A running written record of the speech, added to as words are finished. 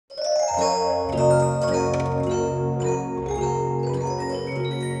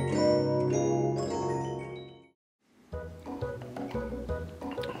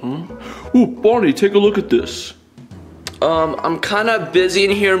Ooh, Bonnie, take a look at this. I'm kind of busy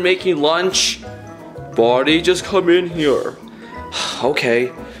in here making lunch. Bonnie, just come in here. Okay,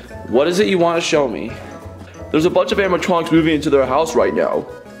 what is it you want to show me? There's a bunch of animatronics moving into their house right now.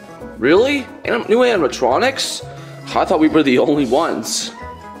 Really? New animatronics? I thought we were the only ones.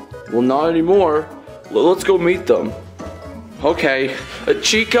 Well, not anymore. Let's go meet them. Okay.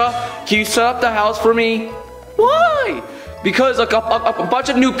 Chica, can you set up the house for me? Why? Because a bunch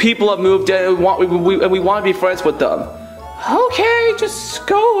of new people have moved in and we want to be friends with them. Okay, just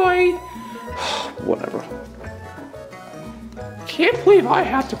go away. Whatever. Can't believe I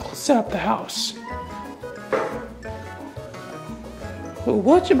have to set up the house.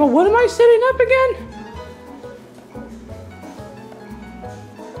 What am I setting up again?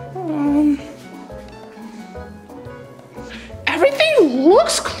 Everything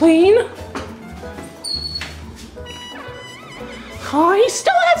looks clean. Oh, he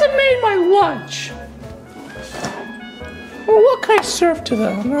still hasn't made my lunch. Well, what can I serve to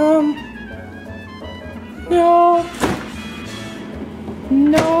them? No.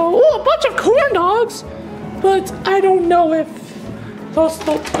 Oh, a bunch of corn dogs. But I don't know if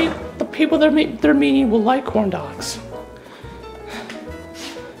the people they're meeting will like corn dogs.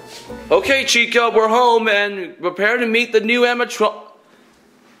 Okay, Chica, we're home and prepare to meet the new animatronic.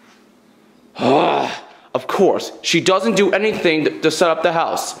 Of course, she doesn't do anything to set up the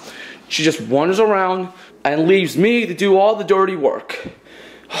house. She just wanders around and leaves me to do all the dirty work.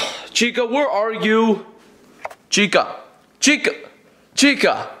 Chica, where are you? Chica.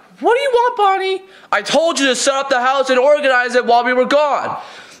 What do you want, Bonnie? I told you to set up the house and organize it while we were gone.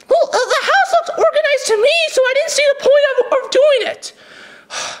 Well, the house looks organized to me, so I didn't see the point of doing it.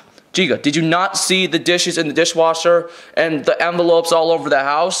 Chica, did you not see the dishes in the dishwasher and the envelopes all over the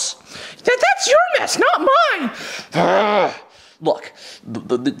house? That's your mess, not mine. Look,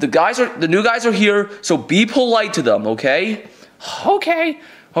 the new guys are here, so be polite to them, okay? Okay.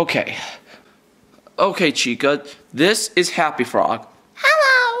 Okay, Chica, this is Happy Frog.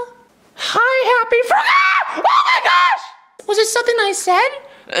 Hello. Hi, Happy Frog. Ah! Oh my gosh! Was it something I said?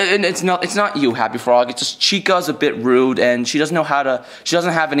 And it's not you, Happy Frog. It's just Chica's a bit rude and she doesn't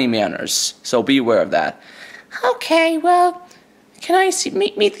have any manners. So be aware of that. Okay, well, can I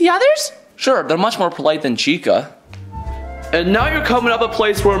meet the others? Sure, they're much more polite than Chica. And now you're coming up a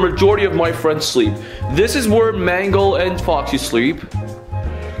place where a majority of my friends sleep. This is where Mangle and Foxy sleep.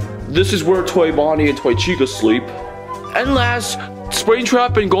 This is where Toy Bonnie and Toy Chica sleep. And last,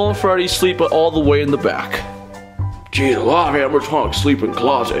 Springtrap and Golden Freddy sleep all the way in the back. Geez, a lot of animatronics sleep in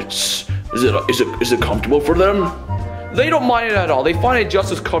closets. Is it comfortable for them? They don't mind it at all. They find it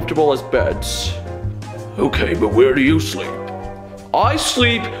just as comfortable as beds. Okay, but where do you sleep? I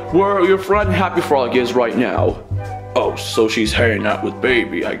sleep where your friend Happy Frog is right now. Oh, so she's hanging out with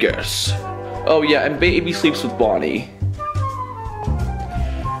Baby, I guess. Oh yeah, and Baby sleeps with Bonnie.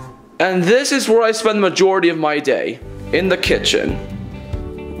 And this is where I spend the majority of my day, in the kitchen.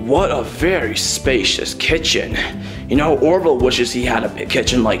 What a very spacious kitchen. You know, Orville wishes he had a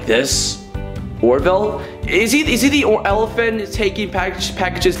kitchen like this. Orville? Is he the elephant taking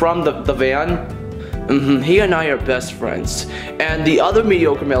packages from the van? He and I are best friends. And the other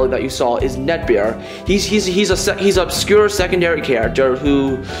mediocre Melody that you saw is Netbear. He's an obscure secondary character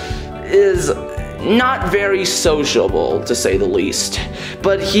who is not very sociable, to say the least.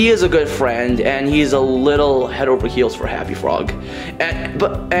 But he is a good friend, and he's a little head over heels for Happy Frog.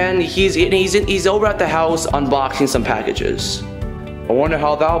 And he's over at the house unboxing some packages. I wonder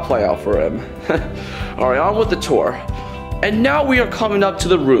how that'll play out for him. Alright, on with the tour. And now we are coming up to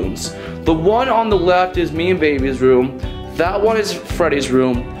the rooms. The one on the left is me and Baby's room. That one is Freddy's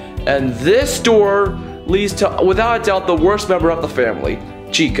room. And this door leads to, without a doubt, the worst member of the family,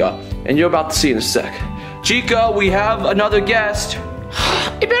 Chica. And you're about to see in a sec. Chica, we have another guest.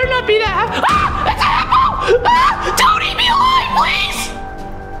 It better not be that. Ah! It's Apple! Ah! Don't eat me alive, please!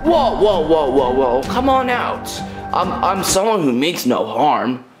 Whoa. Come on out. I'm someone who means no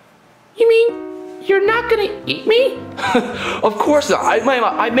harm. You mean you're not gonna eat me? Of course not.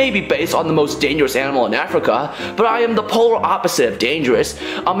 I may be based on the most dangerous animal in Africa, but I am the polar opposite of dangerous.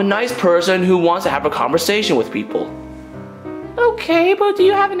 I'm a nice person who wants to have a conversation with people. Okay, but do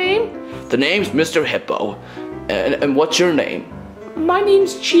you have a name? The name's Mr. Hippo. And what's your name? My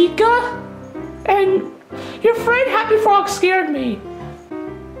name's Chica. And your friend Happy Frog scared me.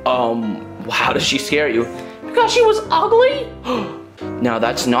 How did she scare you? Because she was ugly. Now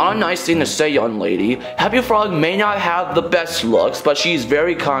that's not a nice thing to say, young lady. Happy Frog may not have the best looks, but she's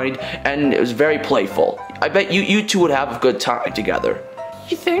very kind and is very playful. I bet you two would have a good time together.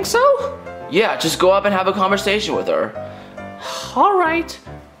 You think so? Yeah, just go up and have a conversation with her. All right.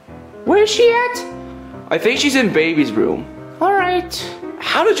 Where's she at? I think she's in baby's room. All right.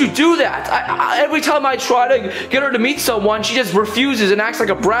 How did you do that? Every time I try to get her to meet someone, she just refuses and acts like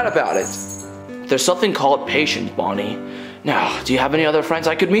a brat about it. There's something called patience, Bonnie. Now, do you have any other friends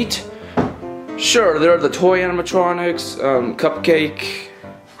I could meet? Sure, there are the toy animatronics, Cupcake.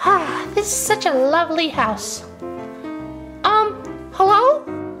 Ah, this is such a lovely house. Hello?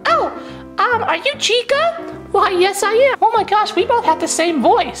 Oh, are you Chica? Why, yes I am. Oh my gosh, we both have the same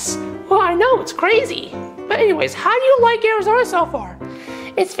voice. Well, I know, it's crazy. But anyways, how do you like Arizona so far?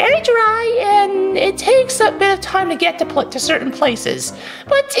 It's very dry and it takes a bit of time to get to certain places.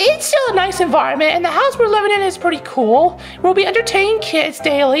 But it's still a nice environment and the house we're living in is pretty cool. We'll be entertaining kids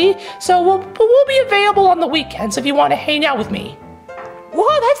daily, so we'll be available on the weekends if you want to hang out with me.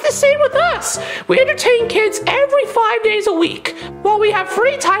 Whoa, that's the same with us. We entertain kids every 5 days a week, while we have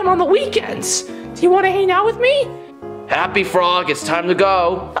free time on the weekends. Do you want to hang out with me? Happy Frog, it's time to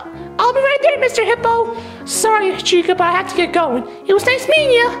go. I'll be right there, Mr. Hippo. Sorry, Chica, but I have to get going. It was nice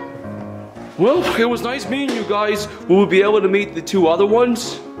meeting you. Well, it was nice meeting you guys. Will we be able to meet the two other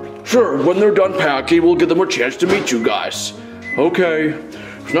ones? Sure, when they're done packing, we'll give them a chance to meet you guys. Okay.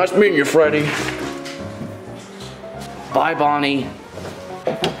 It was nice meeting you, Freddy. Bye, Bonnie.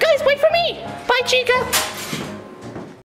 Guys, wait for me. Bye, Chica.